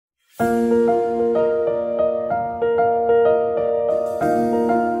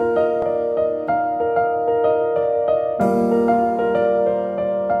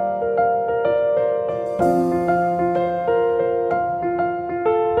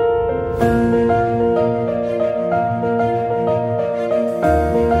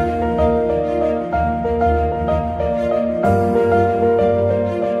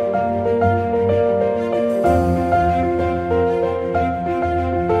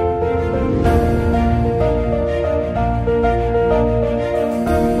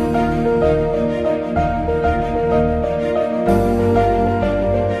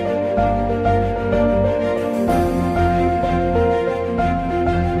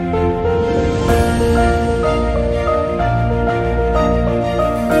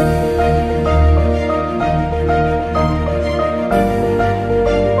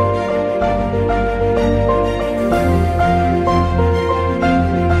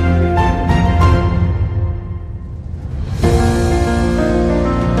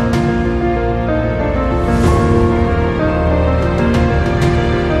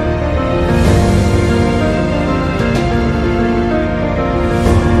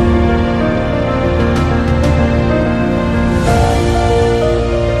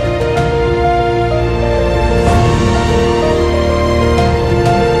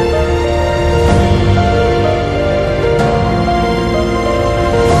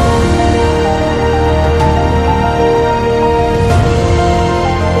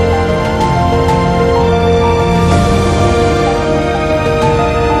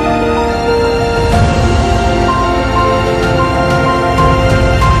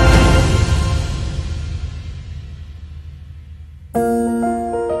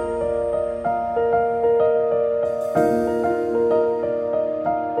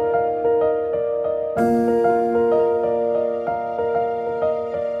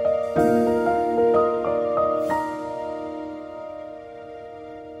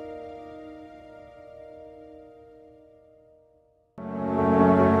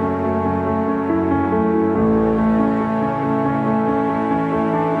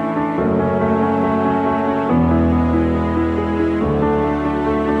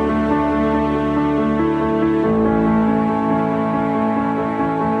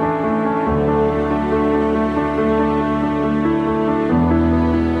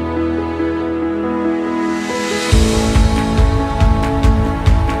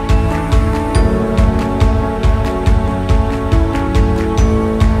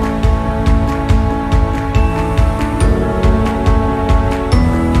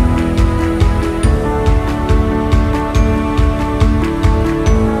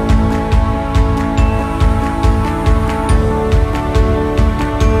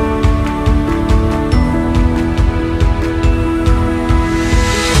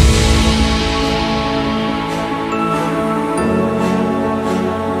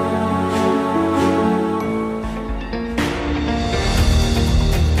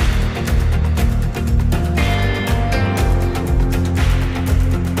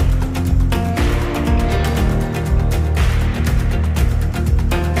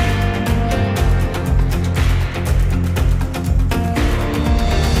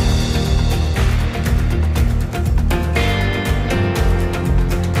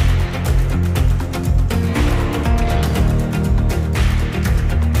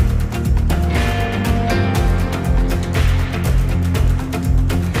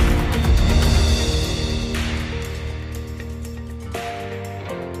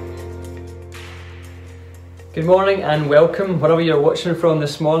Good morning and welcome wherever you're watching from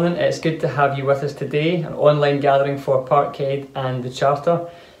this morning. It's good to have you with us today, an online gathering for Parkhead and the Charter.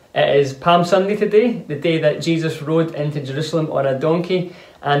 It is Palm Sunday today, the day that Jesus rode into Jerusalem on a donkey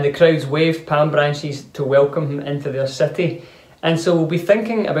and the crowds waved palm branches to welcome him into their city. And so we'll be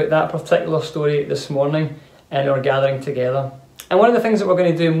thinking about that particular story this morning in our gathering together. And one of the things that we're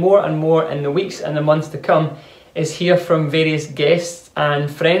going to do more and more in the weeks and the months to come is hear from various guests and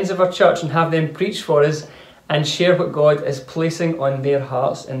friends of our church and have them preach for us and share what God is placing on their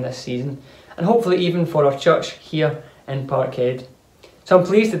hearts in this season, and hopefully even for our church here in Parkhead. So I'm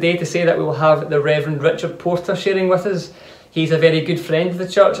pleased today to say that we will have the Rev Richard Porter sharing with us. He's a very good friend of the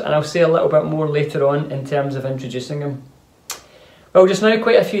church, and I'll say a little bit more later on in terms of introducing him. Well, just now,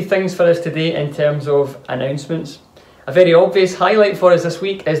 quite a few things for us today in terms of announcements. A very obvious highlight for us this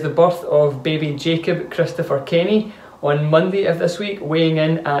week is the birth of baby Jacob Christopher Kenny on Monday of this week, weighing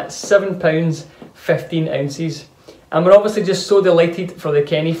in at £7 15 ounces. And we're obviously just so delighted for the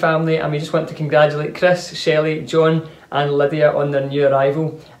Kenny family, and we just want to congratulate Chris, Shelley, John and Lydia on their new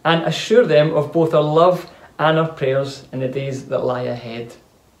arrival and assure them of both our love and our prayers in the days that lie ahead.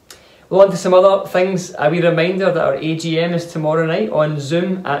 Well, on to some other things. A wee reminder that our AGM is tomorrow night on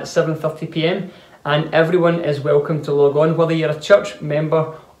Zoom at 7:30 p.m. and everyone is welcome to log on, whether you're a church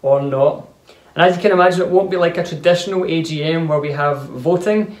member or not. And as you can imagine, it won't be like a traditional AGM where we have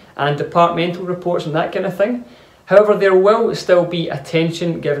voting and departmental reports and that kind of thing. However, there will still be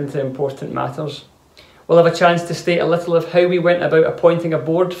attention given to important matters. We'll have a chance to state a little of how we went about appointing a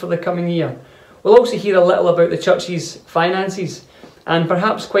board for the coming year. We'll also hear a little about the church's finances, and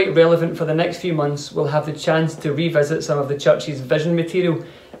perhaps quite relevant for the next few months, we'll have the chance to revisit some of the church's vision material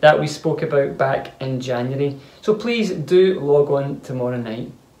that we spoke about back in January. So please do log on tomorrow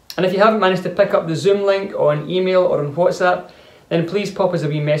night. And if you haven't managed to pick up the Zoom link on email or on WhatsApp, then please pop us a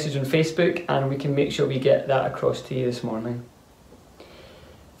wee message on Facebook and we can make sure we get that across to you this morning.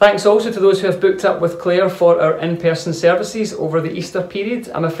 Thanks also to those who have booked up with Claire for our in-person services over the Easter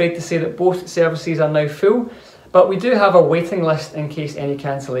period. I'm afraid to say that both services are now full, but we do have a waiting list in case any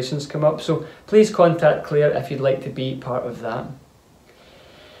cancellations come up, so please contact Claire if you'd like to be part of that.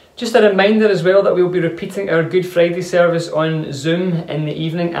 Just a reminder as well that we'll be repeating our Good Friday service on Zoom in the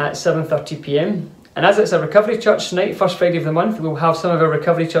evening at 7:30 p.m. And as it's a Recovery Church night, first Friday of the month, we'll have some of our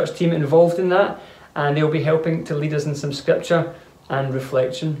Recovery Church team involved in that, and they'll be helping to lead us in some scripture and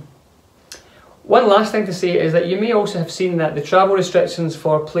reflection. One last thing to say is that you may also have seen that the travel restrictions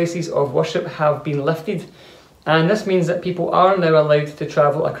for places of worship have been lifted, and this means that people are now allowed to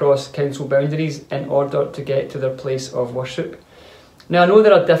travel across council boundaries in order to get to their place of worship. Now, I know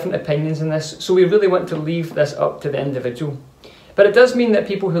there are different opinions in this, so we really want to leave this up to the individual. But it does mean that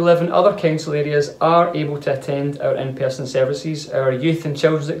people who live in other council areas are able to attend our in-person services, our youth and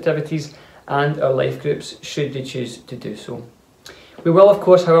children's activities, and our life groups, should they choose to do so. We will, of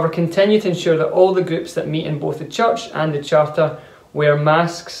course, however, continue to ensure that all the groups that meet in both the church and the charter wear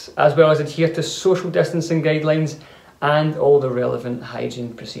masks, as well as adhere to social distancing guidelines and all the relevant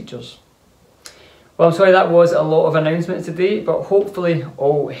hygiene procedures. Well, I'm sorry that was a lot of announcements today, but hopefully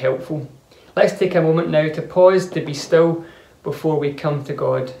all helpful. Let's take a moment now to pause, to be still, before we come to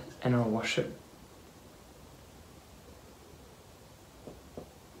God in our worship.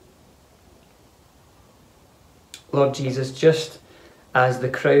 Lord Jesus, just as the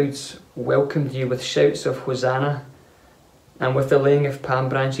crowds welcomed you with shouts of Hosanna and with the laying of palm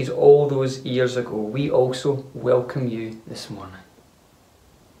branches all those years ago, we also welcome you this morning.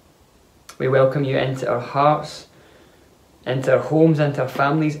 We welcome you into our hearts, into our homes, into our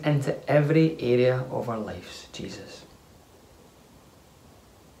families, into every area of our lives, Jesus.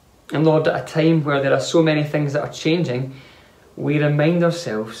 And Lord, at a time where there are so many things that are changing, we remind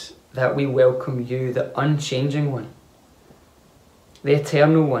ourselves that we welcome you, the unchanging one, the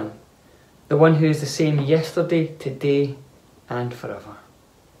eternal one, the one who is the same yesterday, today, and forever.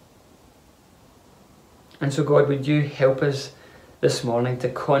 And so, God, would you help us this morning to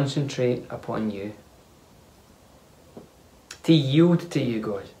concentrate upon you, to yield to you,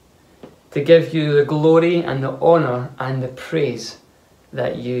 God, to give you the glory and the honour and the praise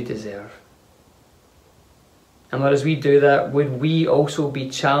that you deserve. And Lord, as we do that, would we also be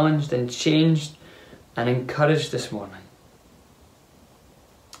challenged and changed and encouraged this morning?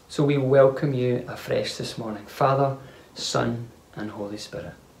 So we welcome you afresh this morning, Father, Son, and Holy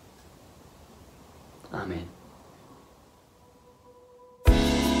Spirit. Amen.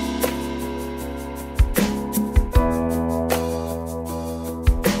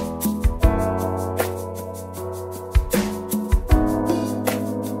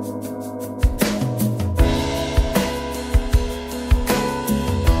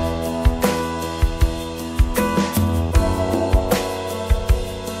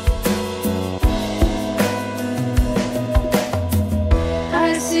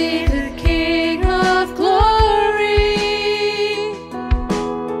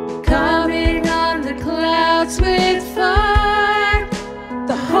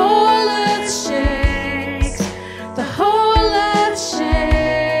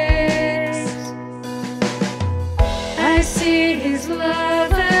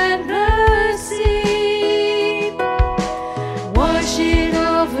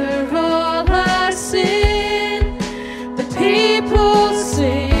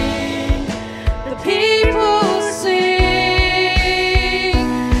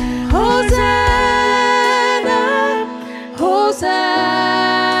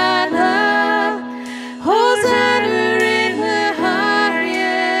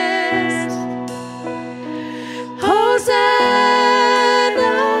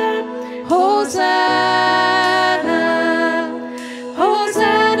 Hosanna,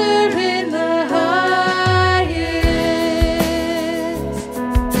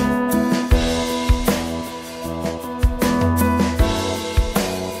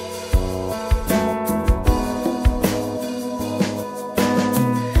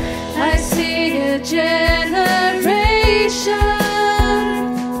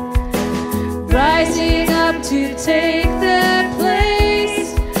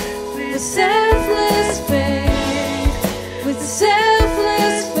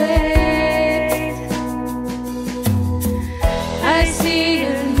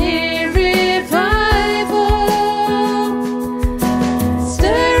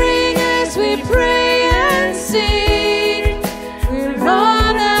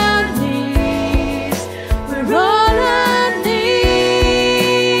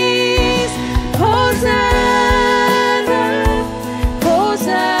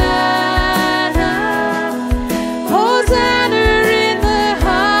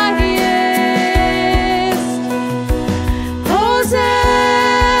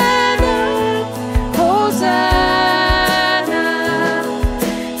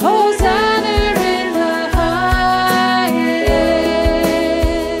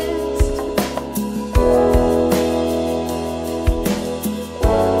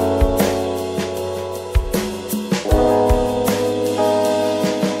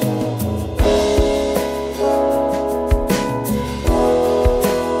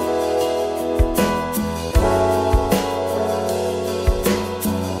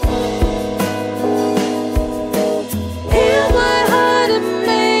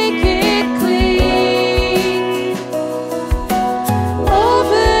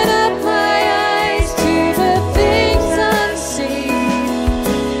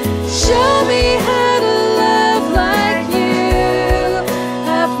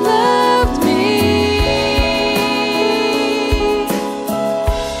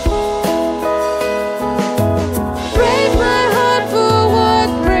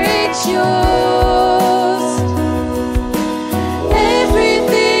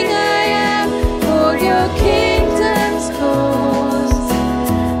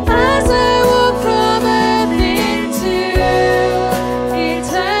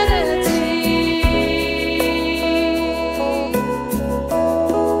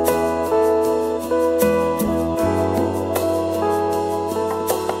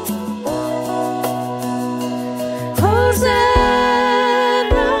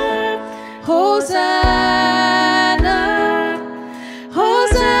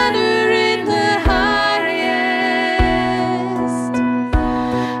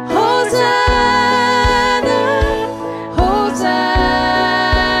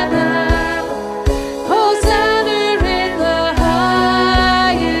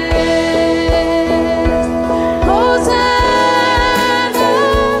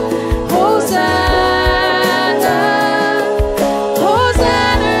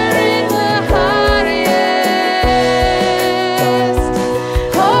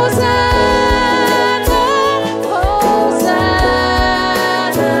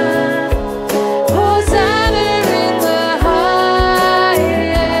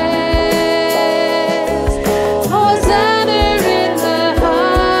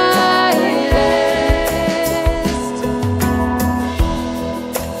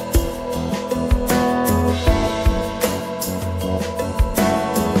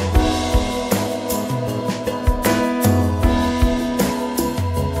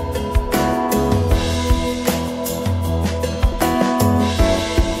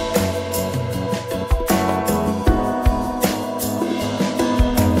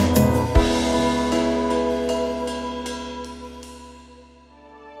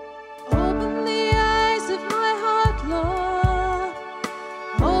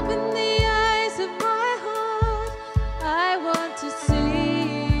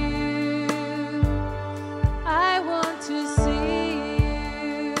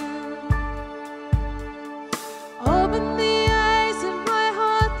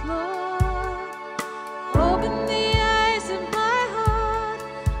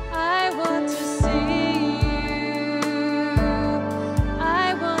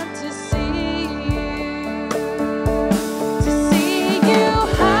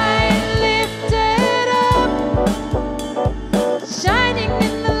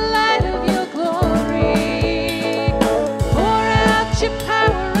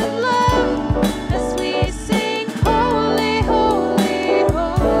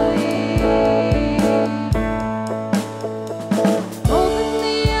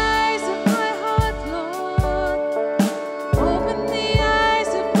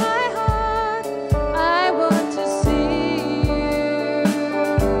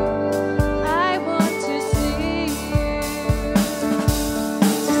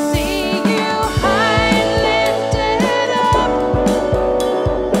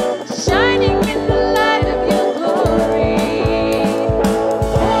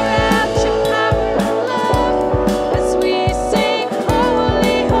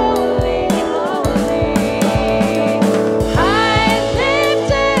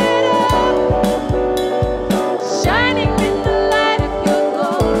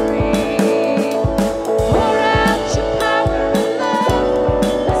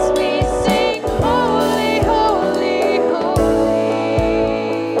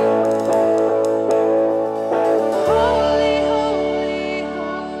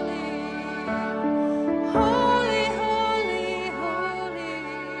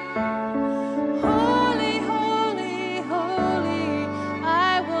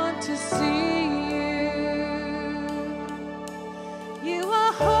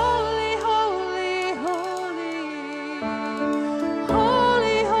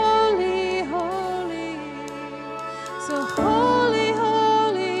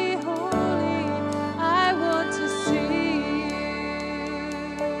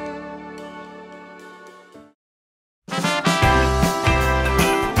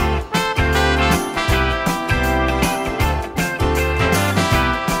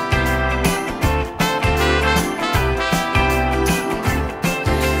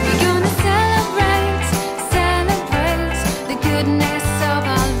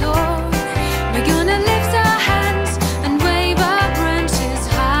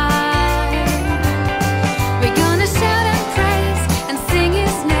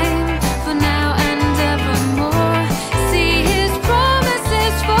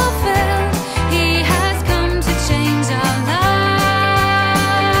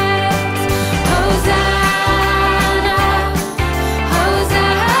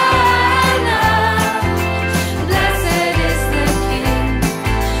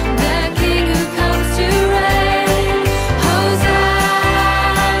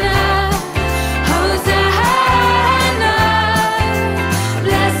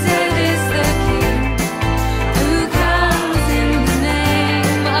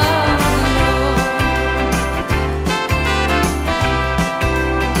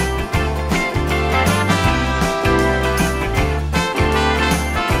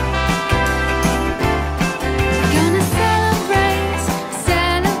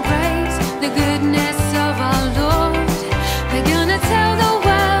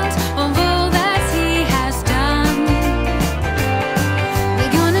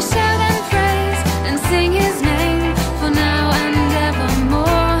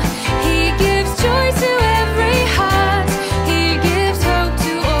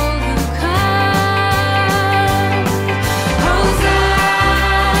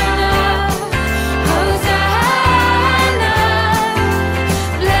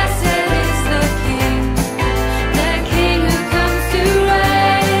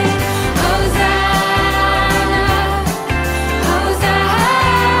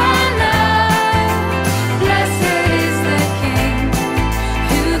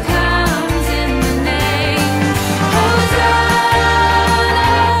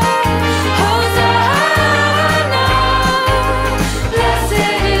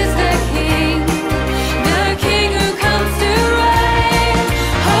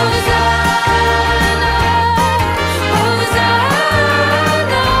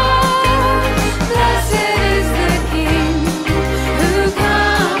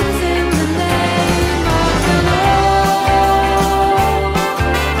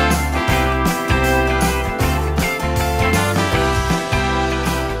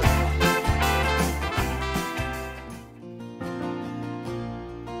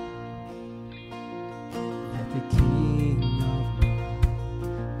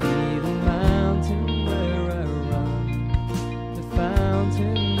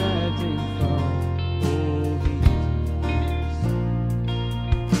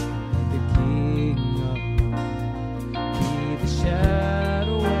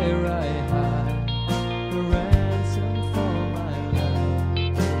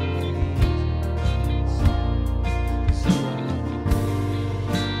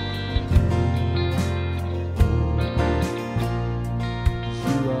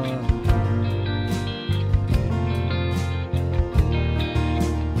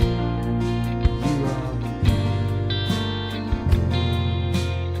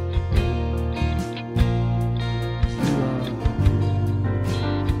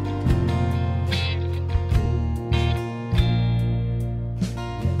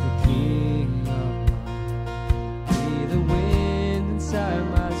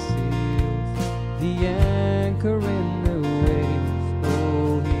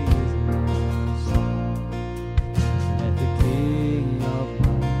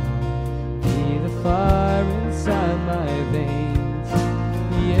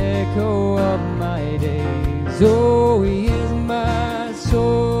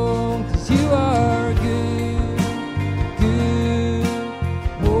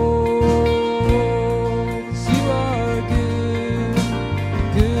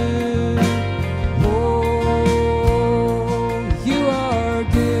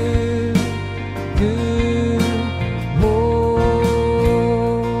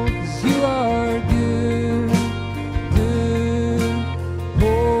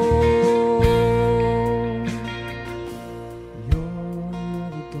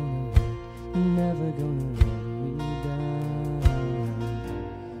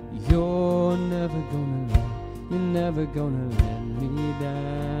 never gonna let me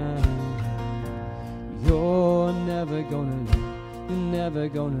down. You're never gonna let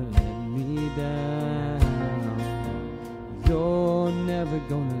me down. You're never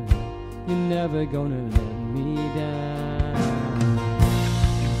gonna let me down.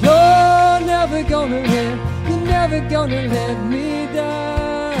 You're never gonna let me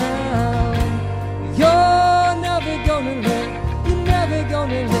down. You're never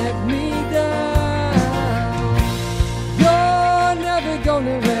gonna let me down. You're never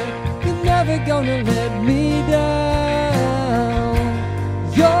gonna let me down.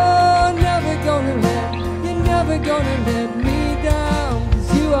 You're never gonna let me down.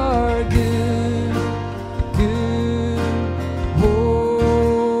 'Cause you are good, good.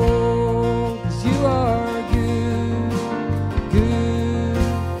 Oh, 'cause you are good, good.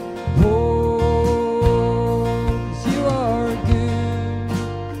 Oh, 'cause you are good,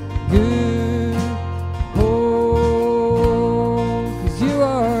 good. Oh, 'cause you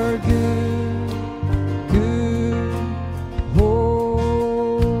are good, good.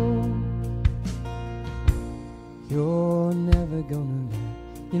 Oh, you're never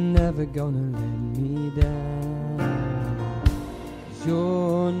gonna let me down.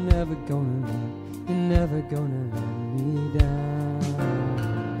 You're never gonna let me down.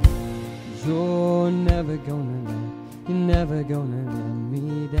 You're never gonna let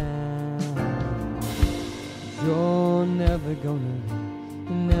me down. You're never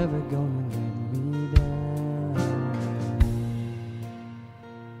gonna let me down.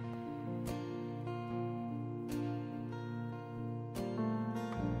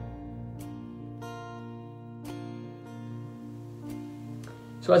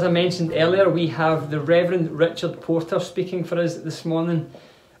 So as I mentioned earlier, we have the Rev Richard Porter speaking for us this morning.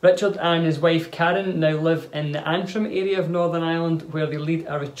 Richard and his wife Karen now live in the Antrim area of Northern Ireland, where they lead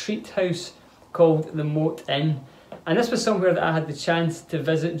a retreat house called the Moat Inn. And this was somewhere that I had the chance to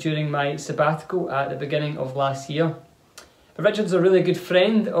visit during my sabbatical at the beginning of last year. But Richard's a really good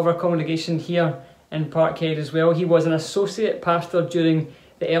friend of our congregation here in Parkhead as well. He was an associate pastor during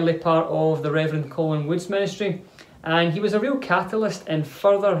the early part of the Reverend Colin Wood's ministry, and he was a real catalyst in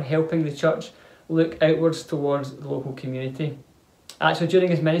further helping the church look outwards towards the local community. Actually, during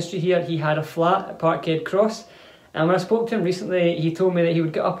his ministry here, he had a flat at Parkhead Cross, and when I spoke to him recently, he told me that he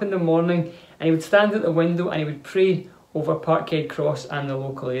would get up in the morning and he would stand at the window and he would pray over Parkhead Cross and the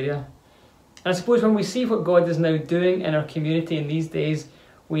local area. And I suppose when we see what God is now doing in our community in these days,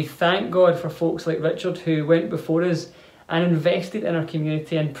 we thank God for folks like Richard who went before us and invested in our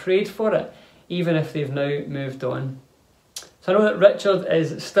community and prayed for it, even if they've now moved on. So I know that Richard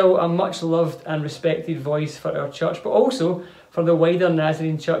is still a much loved and respected voice for our church, but also for the wider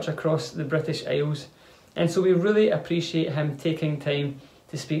Nazarene church across the British Isles. And so we really appreciate him taking time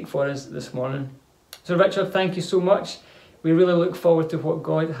to speak for us this morning. So Richard, thank you so much. We really look forward to what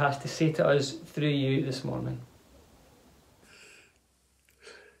God has to say to us through you this morning.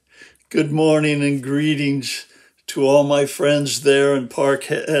 Good morning and greetings to all my friends there in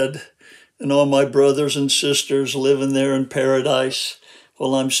Parkhead and all my brothers and sisters living there in paradise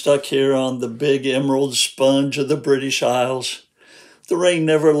while I'm stuck here on the big emerald sponge of the British Isles. The rain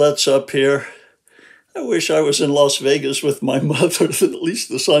never lets up here. I wish I was in Las Vegas with my mother, at least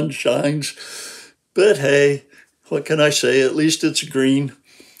the sun shines. But hey, what can I say? At least it's green.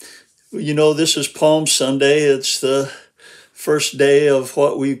 You know, this is Palm Sunday. It's the first day of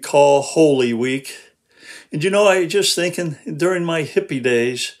what we call Holy Week. And you know, I was just thinking, during my hippie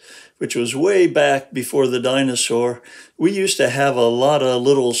days, which was way back before the dinosaur, we used to have a lot of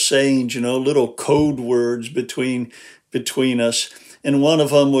little sayings, you know, little code words between us. And one of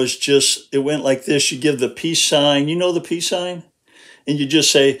them was just, it went like this. You give the peace sign. You know the peace sign? And you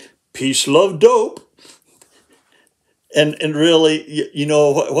just say, peace, love, dope. And really, you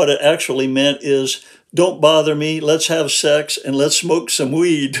know, what it actually meant is, don't bother me, let's have sex, and let's smoke some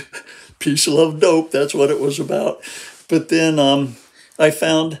weed. Peace, love, dope, that's what it was about. But then I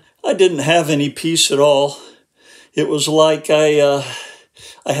found I didn't have any peace at all. It was like I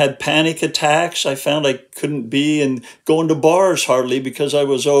had panic attacks. I found I couldn't be and going to bars hardly because I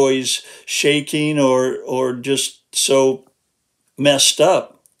was always shaking or just so messed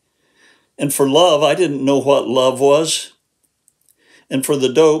up. And for love, I didn't know what love was. And for the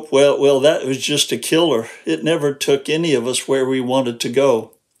dope, well, that was just a killer. It never took any of us where we wanted to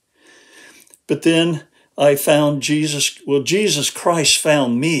go. But then I found Jesus. Well, Jesus Christ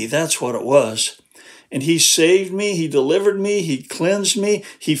found me. That's what it was. And he saved me. He delivered me. He cleansed me.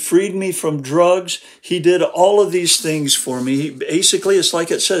 He freed me from drugs. He did all of these things for me. Basically, it's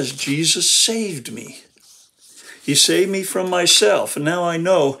like it says, Jesus saved me. He saved me from myself. And now I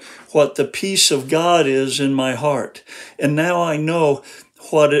know what the peace of God is in my heart. And now I know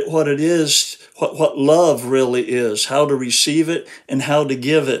what it is, what love really is, how to receive it and how to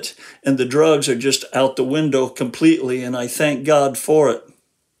give it. And the drugs are just out the window completely, and I thank God for it.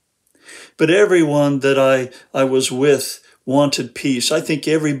 But everyone that I was with wanted peace. I think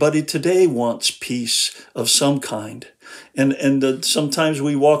everybody today wants peace of some kind. And sometimes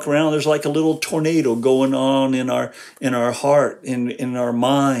we walk around, there's like a little tornado going on in our heart, in our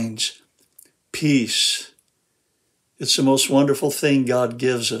minds. Peace. It's the most wonderful thing God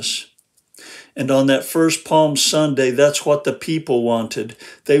gives us. And on that first Palm Sunday, that's what the people wanted.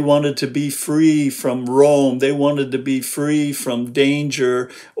 They wanted to be free from Rome. They wanted to be free from danger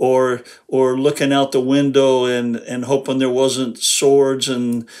or looking out the window and hoping there wasn't swords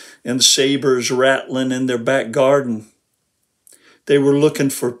and sabers rattling in their back garden. They were looking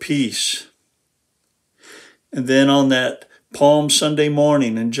for peace. And then on that Palm Sunday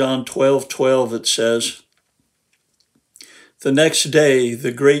morning in John 12:12, it says, the next day,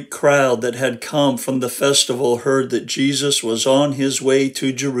 the great crowd that had come from the festival heard that Jesus was on his way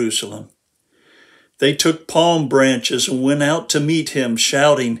to Jerusalem. They took palm branches and went out to meet him,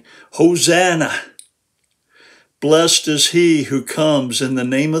 shouting, Hosanna! Blessed is he who comes in the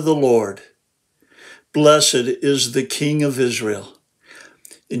name of the Lord. Blessed is the King of Israel.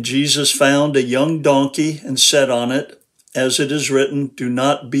 And Jesus found a young donkey and sat on it, as it is written, do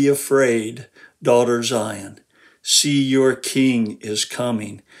not be afraid, daughter Zion. See, your king is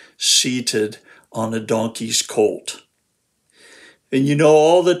coming, seated on a donkey's colt. And you know,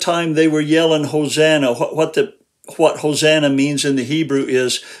 all the time they were yelling Hosanna. What Hosanna means in the Hebrew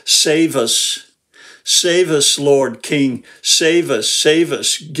is save us. Save us, Lord King. Save us, save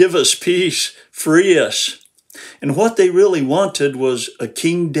us. Give us peace. Free us. And what they really wanted was a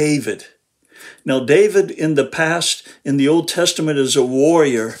King David. Now, David in the past, in the Old Testament, is a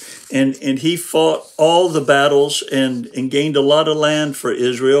warrior, and he fought all the battles and gained a lot of land for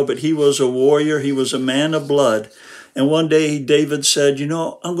Israel, but he was a warrior. He was a man of blood. And one day David said, you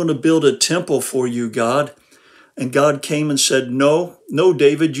know, I'm going to build a temple for you, God. And God came and said, no,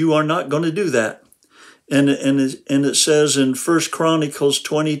 David, you are not going to do that. And it says in 1 Chronicles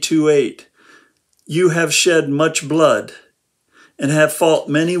 22:8, you have shed much blood and have fought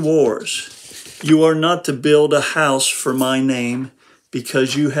many wars. You are not to build a house for my name,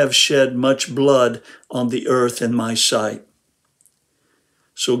 because you have shed much blood on the earth in my sight.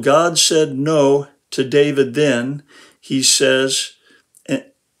 So God said no to David then. He said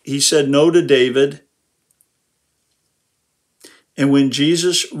no to David. And when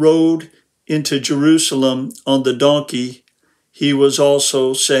Jesus rode into Jerusalem on the donkey, he was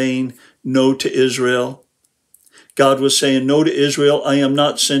also saying no to Israel. God was saying, no to Israel, I am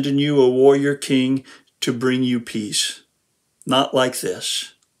not sending you a warrior king to bring you peace. Not like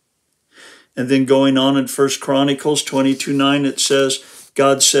this. And then going on in 1 Chronicles 22:9, it says,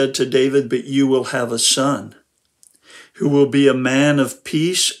 God said to David, but you will have a son who will be a man of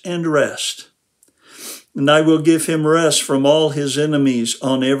peace and rest. And I will give him rest from all his enemies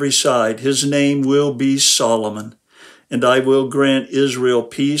on every side. His name will be Solomon, and I will grant Israel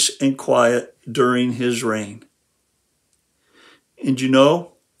peace and quiet during his reign. And you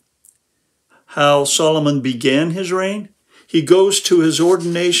know how Solomon began his reign? He goes to his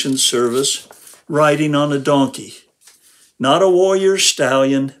ordination service riding on a donkey. Not a warrior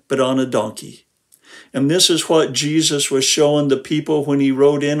stallion, but on a donkey. And this is what Jesus was showing the people when he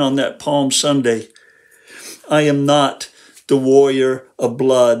rode in on that Palm Sunday. I am not the warrior of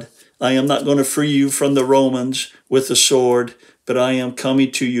blood. I am not going to free you from the Romans with a sword, but I am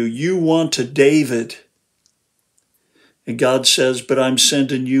coming to you. You want a David. And God says, but I'm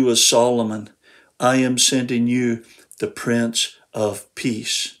sending you a Solomon. I am sending you the Prince of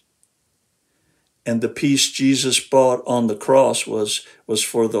Peace. And the peace Jesus bought on the cross was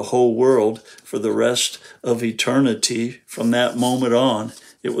for the whole world, for the rest of eternity. From that moment on,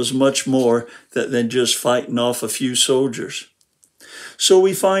 it was much more than just fighting off a few soldiers. So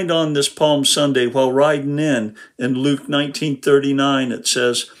we find on this Palm Sunday, while riding in Luke 19:39, it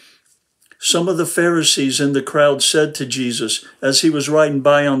says, some of the Pharisees in the crowd said to Jesus, as he was riding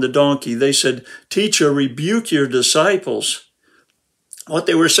by on the donkey, they said, Teacher, rebuke your disciples. What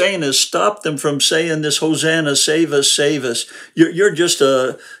they were saying is stop them from saying this Hosanna, save us, save us. You're just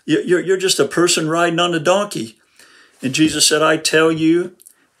a person riding on a donkey. And Jesus said, I tell you,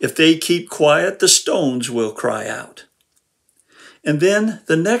 if they keep quiet, the stones will cry out. And then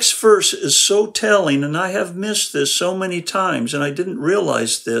the next verse is so telling, and I have missed this so many times, and I didn't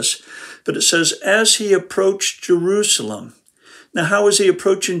realize this, but it says, as he approached Jerusalem, Now, how was he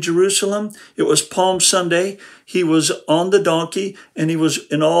approaching Jerusalem? It was Palm Sunday. He was on the donkey,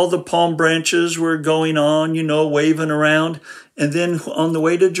 and all the palm branches were going on, waving around. And then on the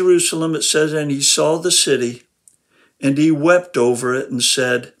way to Jerusalem, it says, and he saw the city, and he wept over it and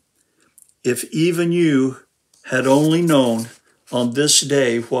said, if even you had only known on this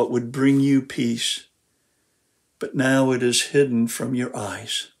day what would bring you peace, but now it is hidden from your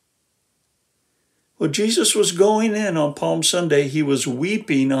eyes. Well, Jesus was going in on Palm Sunday. He was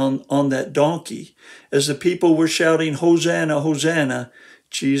weeping on that donkey. As the people were shouting, Hosanna, Hosanna,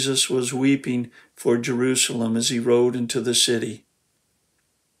 Jesus was weeping for Jerusalem as he rode into the city.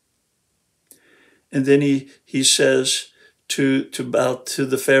 And then he says to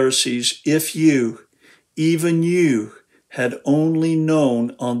the Pharisees, if you, even you, had only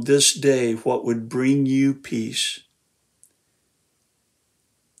known on this day what would bring you peace.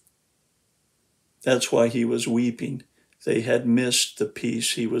 That's why he was weeping. They had missed the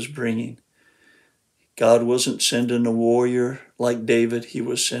peace he was bringing. God wasn't sending a warrior like David. He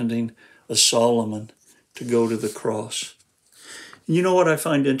was sending a Solomon to go to the cross. And you know what I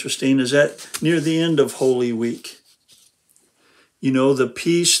find interesting is that near the end of Holy Week, the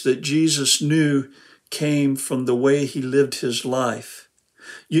peace that Jesus knew came from the way he lived his life.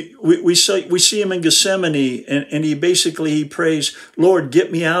 We see him in Gethsemane, and he prays, Lord,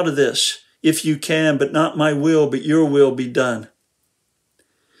 get me out of this if you can, but not my will, but your will be done.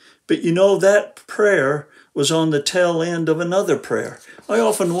 But that prayer was on the tail end of another prayer. I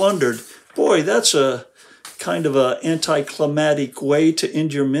often wondered, boy, that's a kind of an anticlimactic way to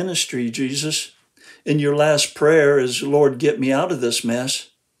end your ministry, Jesus. And your last prayer is, Lord, get me out of this mess.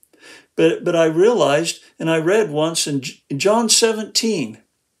 But I realized, and I read once in John 17,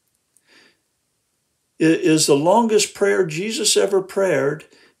 it is the longest prayer Jesus ever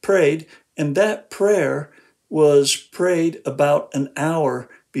prayed, and that prayer was prayed about an hour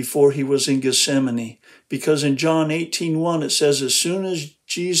before he was in Gethsemane. Because in John 18:1, it says, as soon as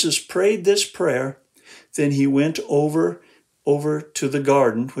Jesus prayed this prayer, then he went over to the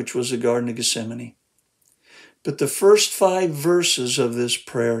garden, which was the Garden of Gethsemane. But the first 5 verses of this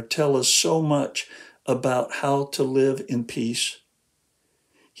prayer tell us so much about how to live in peace.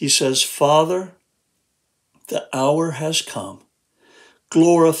 He says, Father, the hour has come.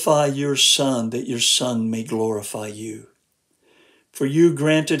 Glorify your Son, that your Son may glorify you. For you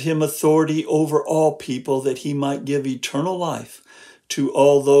granted him authority over all people, that he might give eternal life to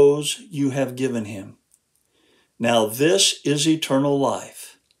all those you have given him. Now this is eternal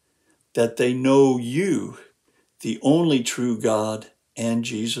life, that they know you, the only true God, and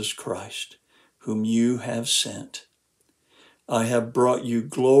Jesus Christ, whom you have sent. I have brought you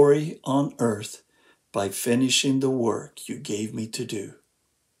glory on earth by finishing the work you gave me to do.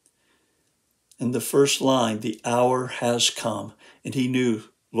 In the first line, the hour has come. And he knew,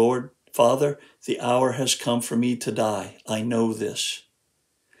 Lord, Father, the hour has come for me to die. I know this.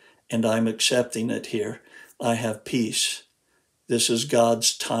 And I'm accepting it here. I have peace. This is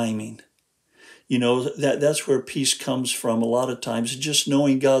God's timing. That's where peace comes from a lot of times. Just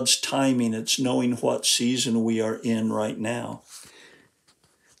knowing God's timing. It's knowing what season we are in right now.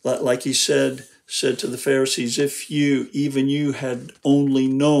 Like he said to the Pharisees, if even you had only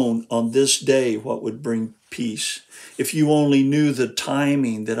known on this day what would bring peace, if you only knew the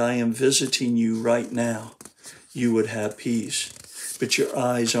timing that I am visiting you right now, you would have peace. But your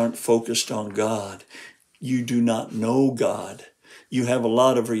eyes aren't focused on God. You do not know God. You have a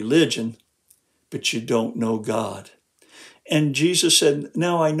lot of religion, but you don't know God. And Jesus said,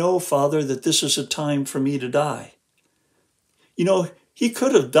 now I know, Father, that this is a time for me to die. He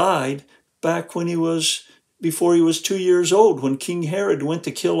could have died back before he was 2 years old, when King Herod went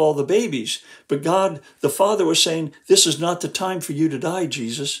to kill all the babies. But God, the Father, was saying, this is not the time for you to die,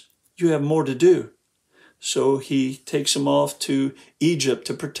 Jesus. You have more to do. So he takes him off to Egypt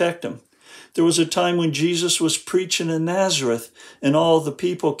to protect him. There was a time when Jesus was preaching in Nazareth, and all the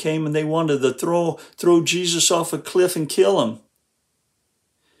people came and they wanted to throw Jesus off a cliff and kill him.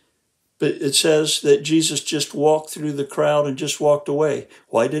 But it says that Jesus just walked through the crowd and just walked away.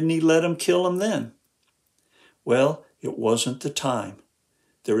 Why didn't he let him kill him then? Well, it wasn't the time.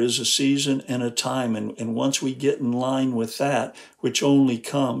 There is a season and a time, and once we get in line with that, which only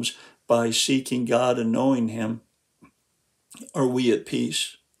comes by seeking God and knowing him, are we at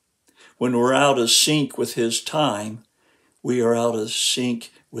peace. When we're out of sync with his time, we are out of sync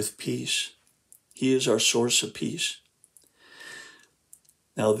with peace. He is our source of peace.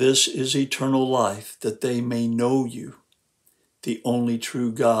 Now this is eternal life, that they may know you, the only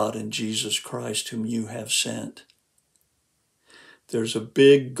true God, and Jesus Christ, whom you have sent. There's a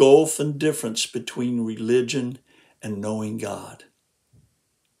big gulf and difference between religion and knowing God.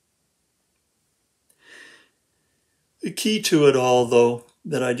 The key to it all, though,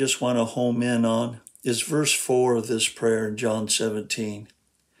 that I just want to home in on is verse 4 of this prayer in John 17.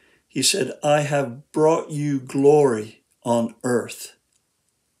 He said, I have brought you glory on earth.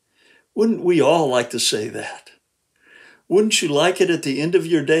 Wouldn't we all like to say that? Wouldn't you like it at the end of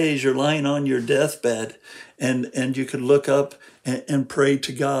your days, you're lying on your deathbed, and you could look up and pray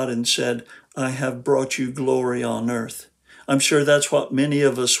to God and said, I have brought you glory on earth. I'm sure that's what many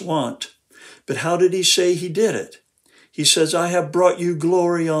of us want. But how did he say he did it? He says, I have brought you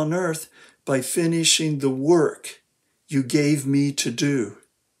glory on earth by finishing the work you gave me to do.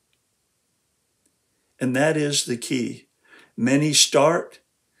 And that is the key. Many start,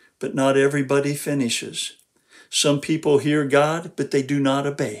 but not everybody finishes. Some people hear God, but they do not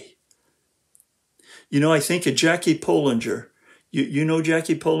obey. You know, I think of Jackie Pollinger. You know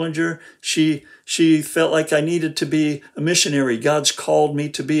Jackie Pollinger? She felt like I needed to be a missionary. God's called me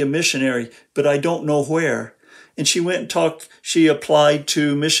to be a missionary, but I don't know where. And she went and she applied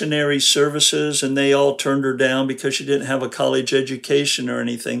to missionary services, and they all turned her down because she didn't have a college education or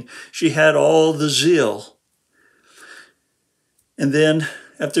anything. She had all the zeal. And then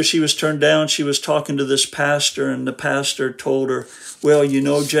after she was turned down, she was talking to this pastor, and the pastor told her, well, you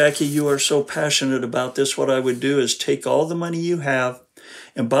know, Jackie, you are so passionate about this. What I would do is take all the money you have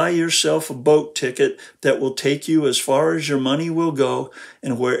and buy yourself a boat ticket that will take you as far as your money will go.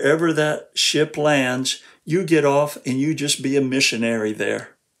 And wherever that ship lands, you get off and you just be a missionary there.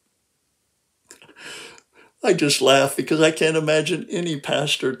 I just laugh because I can't imagine any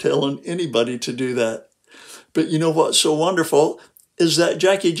pastor telling anybody to do that. But you know what's so wonderful is that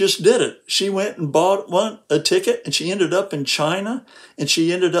Jackie just did it. She went and bought a ticket, and she ended up in China, and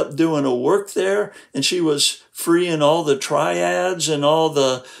she ended up doing a work there, and she was freeing all the triads and all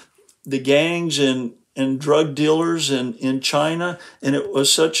the gangs and drug dealers in China. And it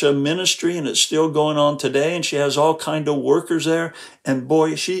was such a ministry, and it's still going on today, and she has all kind of workers there. And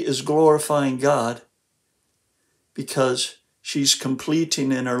boy, she is glorifying God because she's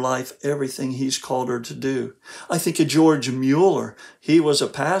completing in her life everything he's called her to do. I think of George Mueller. He was a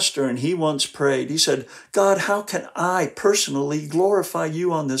pastor, and he once prayed. He said, God, how can I personally glorify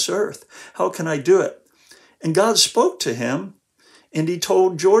you on this earth? How can I do it? And God spoke to him, and he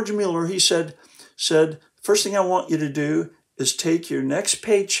told George Mueller, he said, first thing I want you to do is take your next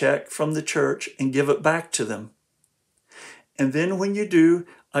paycheck from the church and give it back to them. And then when you do,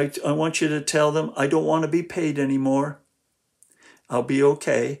 I want you to tell them, I don't want to be paid anymore. I'll be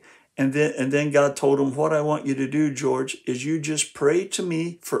okay. And then God told him, what I want you to do, George, is you just pray to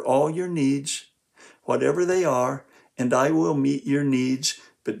me for all your needs, whatever they are, and I will meet your needs.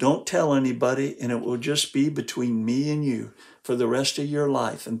 But don't tell anybody, and it will just be between me and you for the rest of your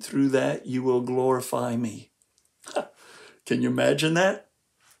life. And through that, you will glorify me. Can you imagine that?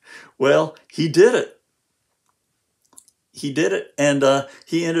 Well, he did it. He did it, and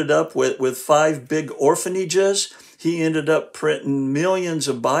he ended up with 5 big orphanages. He ended up printing millions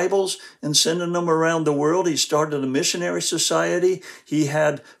of Bibles and sending them around the world. He started a missionary society. He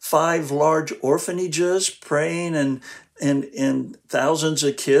had 5 large orphanages praying, and thousands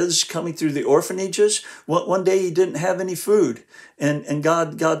of kids coming through the orphanages. One day he didn't have any food, and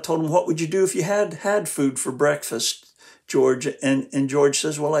God told him, what would you do if you had food for breakfast, George? And George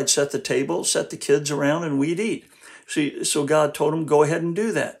says, well, I'd set the table, set the kids around, and we'd eat. So God told him, go ahead and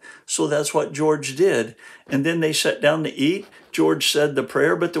do that. So that's what George did. And then they sat down to eat. George said the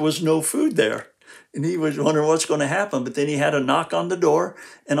prayer, but there was no food there. And he was wondering what's going to happen. But then he had a knock on the door,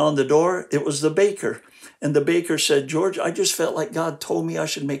 and on the door, it was the baker. And the baker said, George, I just felt like God told me I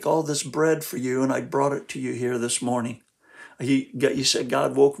should make all this bread for you, and I brought it to you here this morning. He said,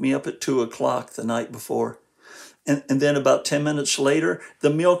 God woke me up at 2 o'clock the night before. And then about 10 minutes later, the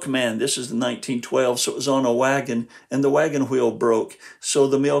milkman, this is the 1912, so it was on a wagon, and the wagon wheel broke. So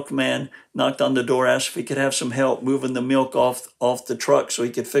the milkman knocked on the door, asked if he could have some help moving the milk off the truck so he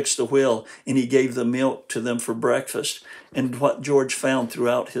could fix the wheel, and he gave the milk to them for breakfast. And what George found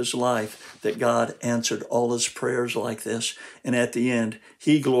throughout his life, that God answered all his prayers like this. And at the end,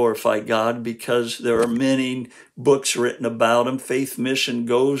 he glorified God because there are many books written about him. Faith Mission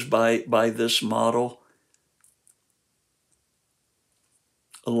goes by this model.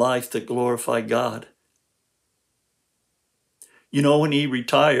 A life that glorified God. You know, when he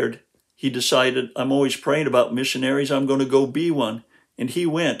retired, he decided, I'm always praying about missionaries. I'm going to go be one. And he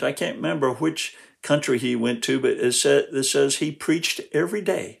went. I can't remember which country he went to, but it says he preached every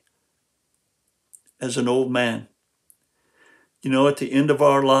day as an old man. You know, at the end of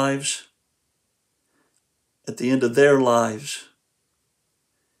our lives, at the end of their lives,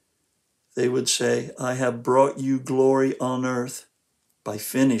 they would say, I have brought you glory on earth by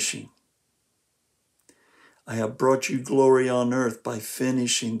finishing. I have brought you glory on earth by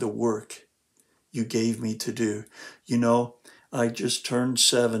finishing the work you gave me to do. You know, I just turned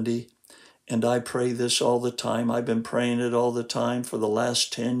 70, and I pray this all the time. I've been praying it all the time for the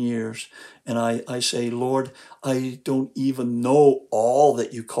last 10 years. And I say, Lord, I don't even know all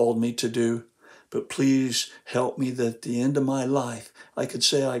that you called me to do, but please help me that at the end of my life, I could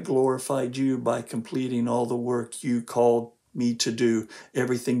say I glorified you by completing all the work you called me to do,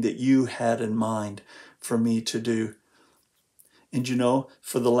 everything that you had in mind for me to do. And you know,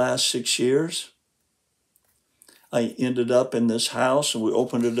 for the last 6 years, I ended up in this house, and we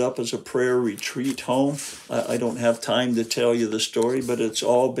opened it up as a prayer retreat home. I don't have time to tell you the story, but it's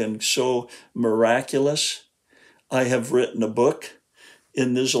all been so miraculous. I have written a book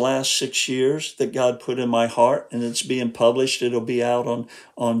in this last 6 years that God put in my heart, and it's being published. It'll be out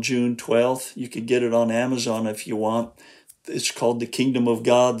on June 12th. You could get it on Amazon if you want. It's called The Kingdom of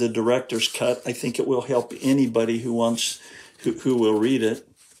God, the director's cut. I think it will help anybody who will read it.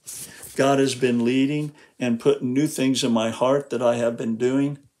 God has been leading and putting new things in my heart that I have been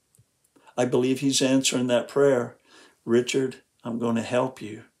doing. I believe he's answering that prayer. Richard, I'm going to help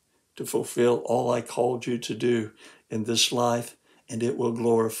you to fulfill all I called you to do in this life, and it will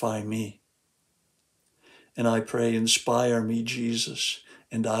glorify me. And I pray, inspire me, Jesus,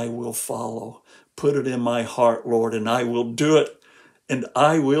 and I will follow. Put it in my heart, Lord, and I will do it, and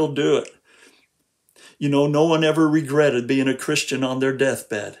I will do it. You know, no one ever regretted being a Christian on their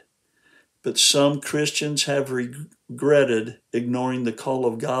deathbed. But some Christians have regretted ignoring the call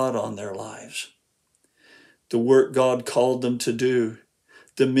of God on their lives. The work God called them to do,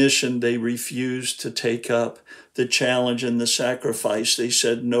 the mission they refused to take up, the challenge and the sacrifice they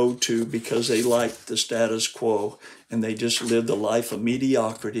said no to because they liked the status quo and they just lived a life of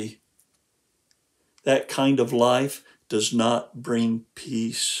mediocrity. That kind of life does not bring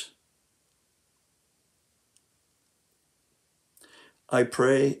peace. I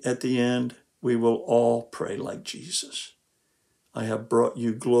pray at the end we will all pray like Jesus. I have brought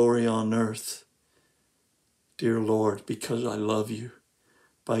you glory on earth, dear Lord, because I love you.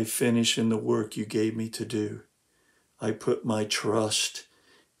 By finishing the work you gave me to do, I put my trust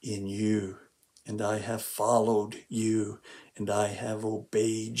in you, and I have followed you, and I have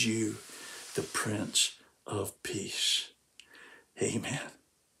obeyed you, the Prince of Peace. Amen.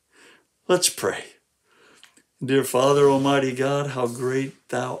 Let's pray. Dear Father, Almighty God, how great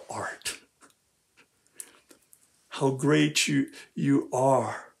thou art. How great you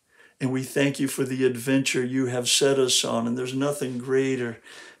are. And we thank you for the adventure you have set us on. And there's nothing greater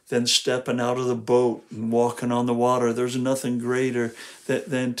than stepping out of the boat and walking on the water. There's nothing greater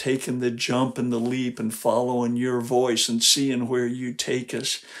than taking the jump and the leap and following your voice and seeing where you take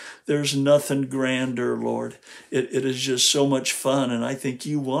us. There's nothing grander, Lord. It is just so much fun, and I think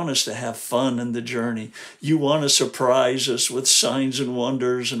you want us to have fun in the journey. You want to surprise us with signs and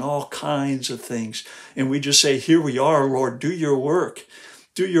wonders and all kinds of things. And we just say, here we are, Lord, do your work.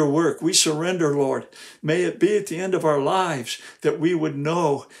 Do your work. We surrender, Lord. May it be at the end of our lives that we would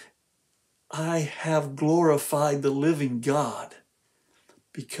know I have glorified the living God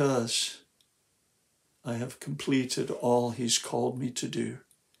because I have completed all he's called me to do.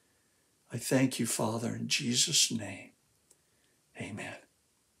 I thank you, Father, in Jesus' name. Amen.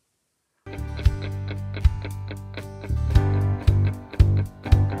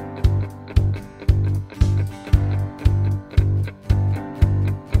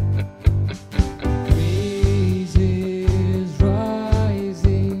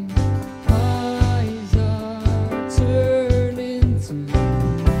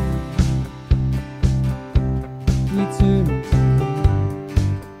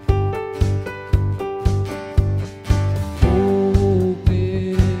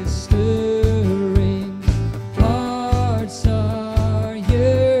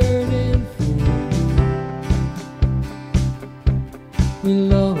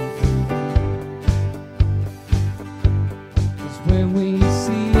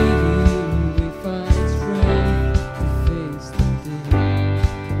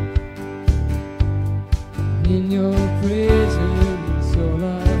 In your praise.